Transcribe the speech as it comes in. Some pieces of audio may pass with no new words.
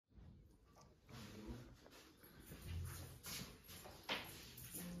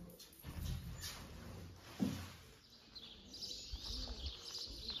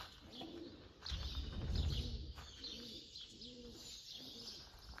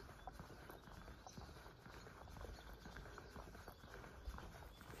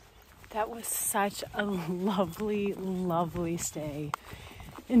That was such a lovely, lovely stay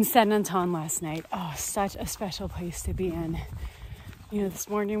in San Antón last night. Oh, such a special place to be in. You know, this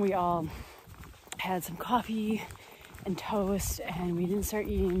morning we all had some coffee and toast, and we didn't start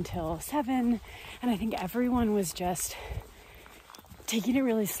eating until 7. And I think everyone was just taking it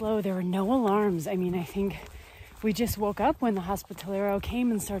really slow. There were no alarms. I mean, I think we just woke up when the hospitalero came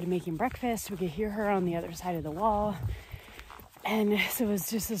and started making breakfast. We could hear her on the other side of the wall. And so it was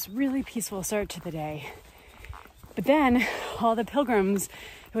just this really peaceful start to the day. But then all the pilgrims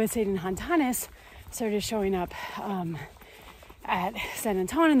who had stayed in Hontanes started showing up at San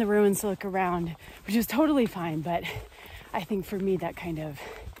Antón in the ruins to look around, which was totally fine. But I think for me, that kind of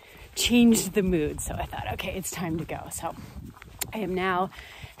changed the mood. So I thought, okay, it's time to go. So I am now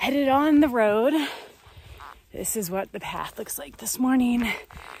headed on the road. This is what the path looks like this morning.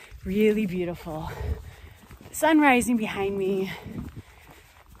 Really beautiful. The sun rising behind me.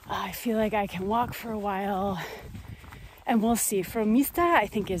 I feel like I can walk for a while, and we'll see. Fromista, I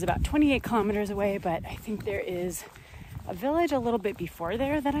think, is about 28 kilometers away, but I think there is a village a little bit before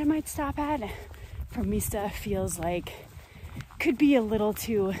there that I might stop at. Fromista feels like could be a little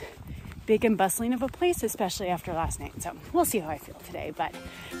too big and bustling of a place, especially after last night. So we'll see how I feel today, but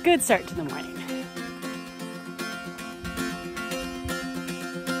good start to the morning.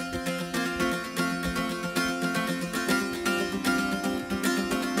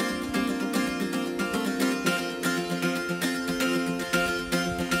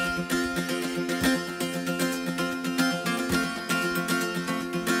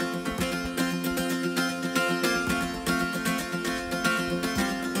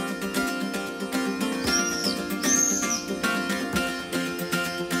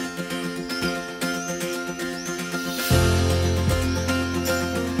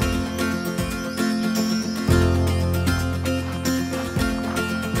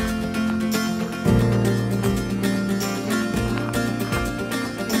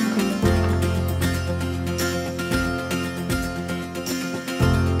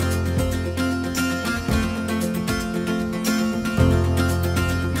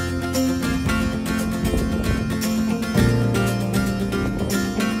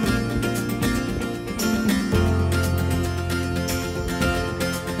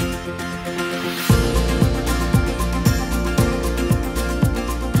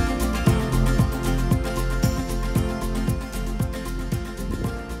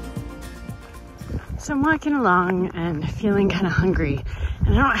 So I'm walking along and feeling kind of hungry,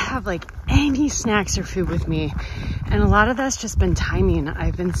 and I don't have like any snacks or food with me, and a lot of that's just been timing.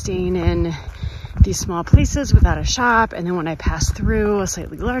 I've been staying in these small places without a shop, and then when I pass through a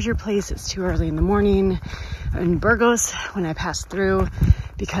slightly larger place, it's too early in the morning. In Burgos, when I passed through,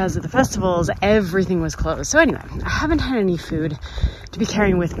 because of the festivals, everything was closed. So anyway, I haven't had any food to be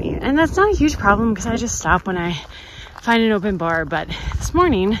carrying with me, and that's not a huge problem because I just stop when I find an open bar. But this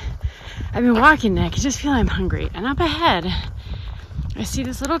morning I've been walking and I can just feel I'm hungry. And up ahead, I see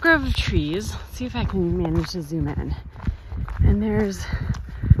this little grove of trees. Let's see if I can manage to zoom in. And there's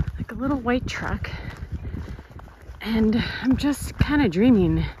like a little white truck. And I'm just kind of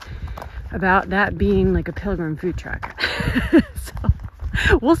dreaming about that being like a pilgrim food truck.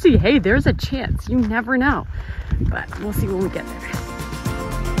 So we'll see. Hey, there's a chance. You never know. But we'll see when we get there.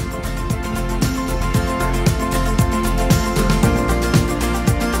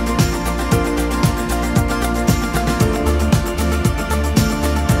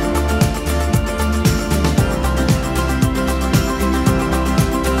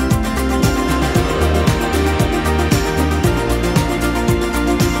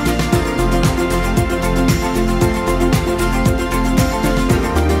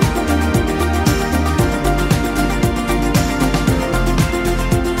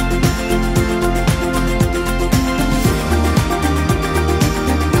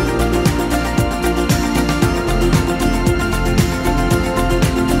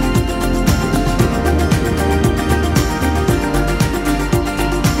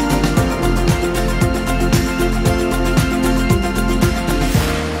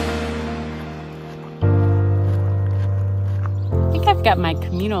 Got my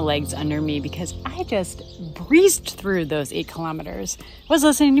Camino legs under me because I just breezed through those 8 kilometers. I was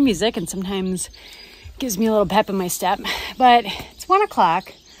listening to music, and sometimes it gives me a little pep in my step, but it's 1 o'clock.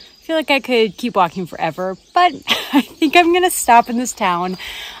 I feel like I could keep walking forever, but I think I'm gonna stop in this town.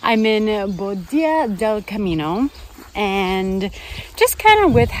 I'm in Boadilla del Camino, and just kind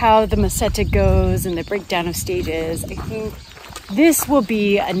of with how the Meseta goes and the breakdown of stages, I think this will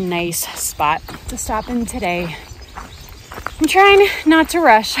be a nice spot to stop in today. I'm trying not to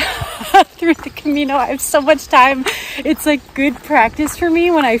rush through the Camino. I have so much time. It's like good practice for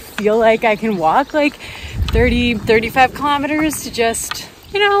me when I feel like I can walk like 30, 35 kilometers to just,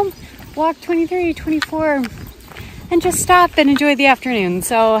 you know, walk 23, 24 and just stop and enjoy the afternoon.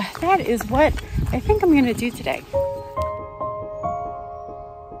 So that is what I think I'm going to do today.